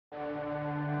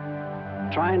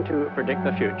Trying to predict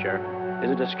the future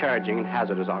is a discouraging and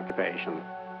hazardous occupation.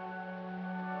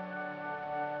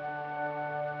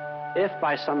 If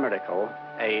by some miracle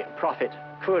a prophet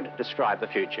could describe the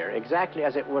future exactly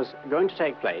as it was going to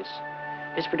take place,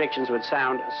 his predictions would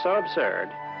sound so absurd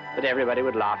that everybody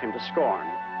would laugh him to scorn.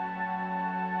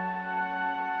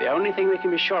 The only thing we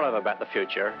can be sure of about the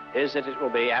future is that it will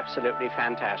be absolutely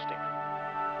fantastic.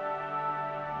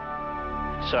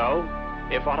 So,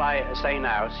 if what I say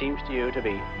now seems to you to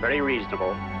be very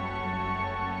reasonable,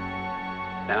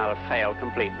 then I'll fail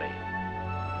completely.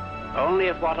 Only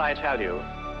if what I tell you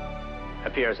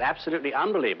appears absolutely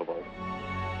unbelievable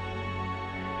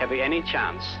have we any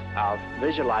chance of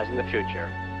visualizing the future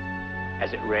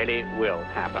as it really will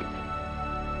happen.